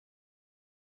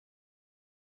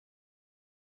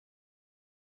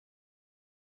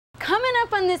Coming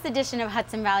up on this edition of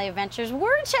Hudson Valley Adventures,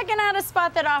 we're checking out a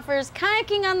spot that offers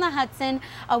kayaking on the Hudson,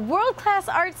 a world-class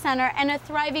art center, and a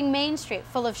thriving Main Street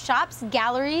full of shops,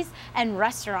 galleries, and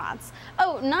restaurants.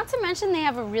 Oh, not to mention they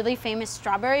have a really famous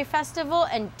strawberry festival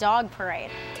and dog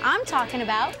parade. I'm talking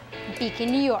about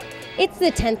Beacon, New York. It's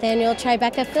the 10th annual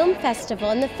Tribeca Film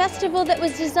Festival, and the festival that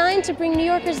was designed to bring New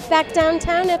Yorkers back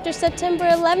downtown after September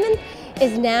 11th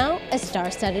is now a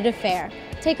star-studded affair.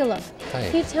 Take a look. Hi.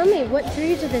 Can you tell me what drew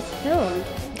you to this film?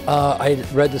 I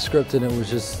read the script and it was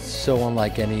just so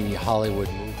unlike any Hollywood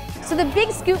movie. So the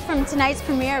big scoop from tonight's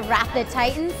premiere of Wrath of the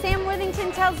Titans, Sam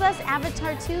Worthington tells us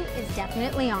Avatar 2 is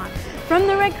definitely on. From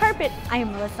the red carpet, I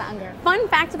am Melissa Unger. Fun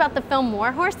fact about the film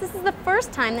Warhorse, this is the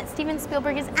first time that Steven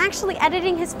Spielberg is actually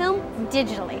editing his film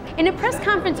digitally. In a press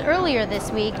conference earlier this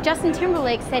week, Justin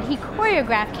Timberlake said he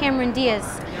choreographed Cameron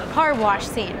Diaz's car wash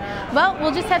scene. Well,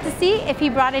 we'll just have to see if he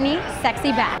brought any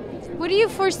sexy back. What do you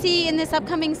foresee in this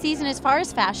upcoming season as far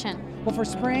as fashion? Well, for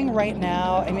spring right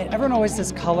now, I mean, everyone always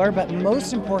says color, but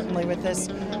most importantly with this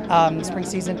spring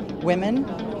season, women,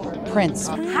 prints.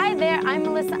 Hi there, I'm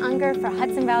Melissa Unger for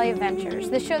Hudson Valley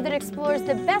Adventures, the show that explores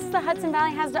the best the Hudson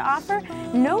Valley has to offer,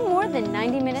 no more than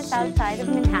 90 minutes outside of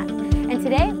Manhattan. And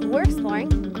today, we're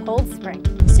exploring Cold Spring.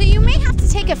 So you may have to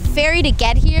take a ferry to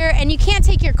get here, and you can't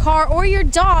take your car or your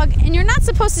dog, and you're not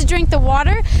supposed to drink the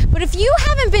water, but if you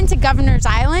haven't been to Governor's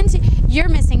Island, you're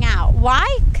missing out.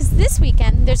 Why? Because this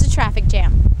weekend, there's a traffic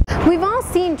jam. We've all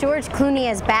seen George Clooney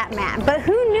as Batman, but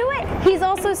who knew it? He's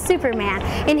also Superman.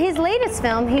 In his latest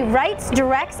film, he writes,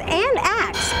 directs, and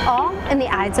acts, all in the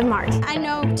Ides of March. I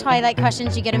know Twilight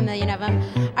questions, you get a million of them.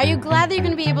 Are you glad that you're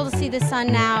going to be able to see the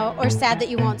sun now, or sad that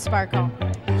you won't sparkle?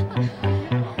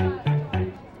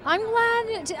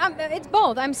 I'm glad, it's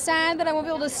both. I'm sad that I won't be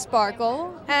able to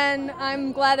sparkle, and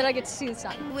I'm glad that I get to see the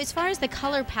sun. As far as the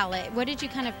color palette, what did you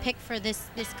kind of pick for this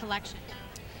collection?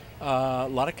 A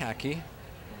lot of khaki,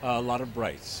 a lot of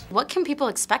brights. What can people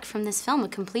expect from this film, a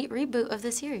complete reboot of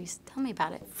the series? Tell me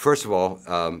about it. First of all,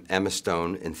 Emma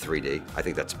Stone in 3D. I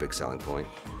think that's a big selling point.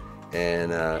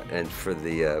 And for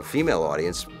the female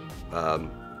audience,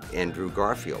 Andrew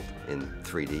Garfield in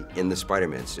 3D in the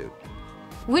Spider-Man suit.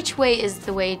 Which way is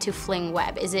the way to fling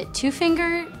web? Is it two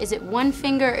finger, is it one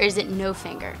finger, or is it no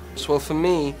finger? Well, for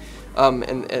me,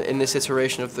 in this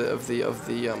iteration of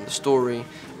the story,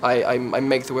 I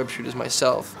make the web shooters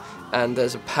myself, and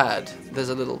there's a pad, there's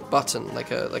a little button, like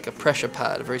a pressure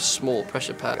pad, a very small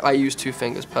pressure pad. I use two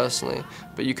fingers personally,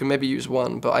 but you can maybe use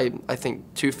one, but I think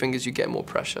two fingers you get more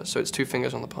pressure, so it's two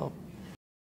fingers on the palm.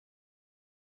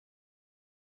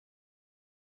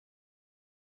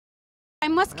 I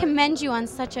must commend you on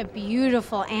such a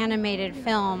beautiful animated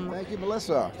film. Thank you,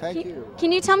 Melissa. Thank you.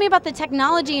 Can you tell me about the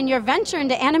technology and your venture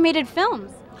into animated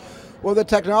films? Well, the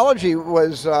technology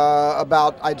was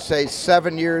about, I'd say,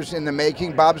 7 years in the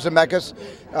making. Bob Zemeckis,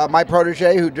 my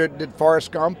protege, who did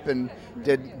Forrest Gump and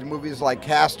did movies like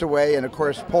Castaway and, of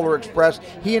course, Polar Express,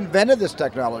 he invented this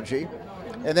technology.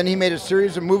 And then he made a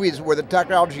series of movies where the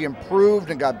technology improved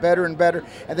and got better and better.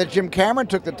 And then Jim Cameron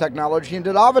took the technology and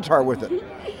did Avatar with it.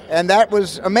 And that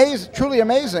was amazing, truly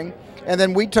amazing. And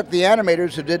then we took the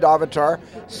animators who did Avatar,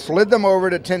 slid them over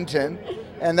to Tintin.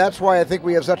 And that's why I think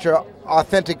we have such an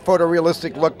authentic,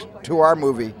 photorealistic look to our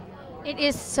movie. It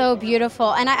is so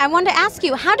beautiful. And I wanted to ask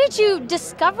you, how did you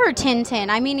discover Tintin?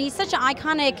 I mean, he's such an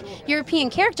iconic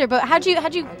European character, but how'd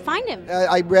you find him?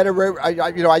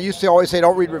 I used to always say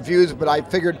don't read reviews, but I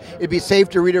figured it'd be safe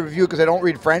to read a review because I don't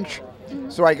read French.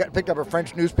 Mm-hmm. So I picked up a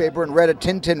French newspaper and read a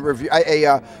Tintin review,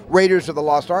 a Raiders of the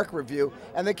Lost Ark review,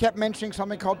 and they kept mentioning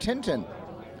something called Tintin.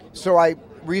 So I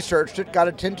researched it, got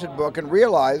a Tintin book, and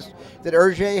realized that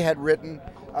Hergé had written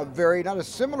a very, not a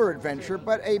similar adventure,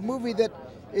 but a movie that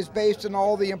is based on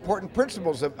all the important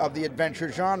principles of the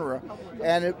adventure genre.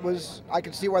 And it was, I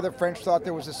could see why the French thought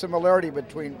there was a similarity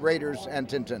between Raiders and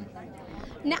Tintin.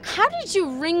 Now, how did you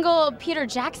wrangle Peter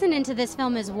Jackson into this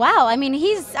film as well? I mean,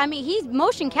 he's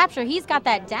motion capture, he's got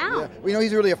that down. Yeah. Well,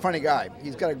 he's really a funny guy.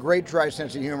 He's got a great dry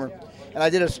sense of humor. And I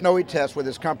did a Snowy test with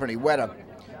his company, Weta.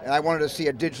 And I wanted to see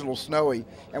a digital Snowy.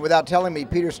 And without telling me,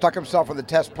 Peter stuck himself on the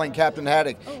test playing Captain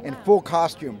Haddock in full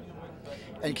costume.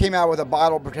 And came out with a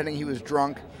bottle pretending he was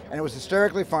drunk, and it was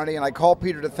hysterically funny, and I called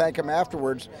Peter to thank him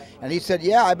afterwards, and he said,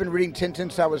 yeah, I've been reading Tintin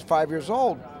since I was 5 years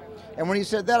old. And when he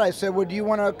said that, I said, well, do you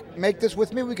want to make this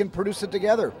with me? We can produce it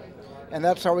together. And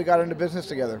that's how we got into business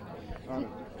together.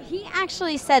 He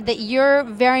actually said that you're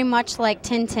very much like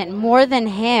Tintin, more than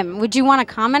him. Would you want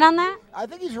to comment on that? I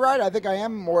think he's right. I think I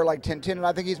am more like Tintin, and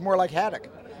I think he's more like Haddock.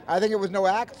 I think it was no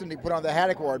accident he put on the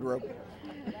Haddock wardrobe.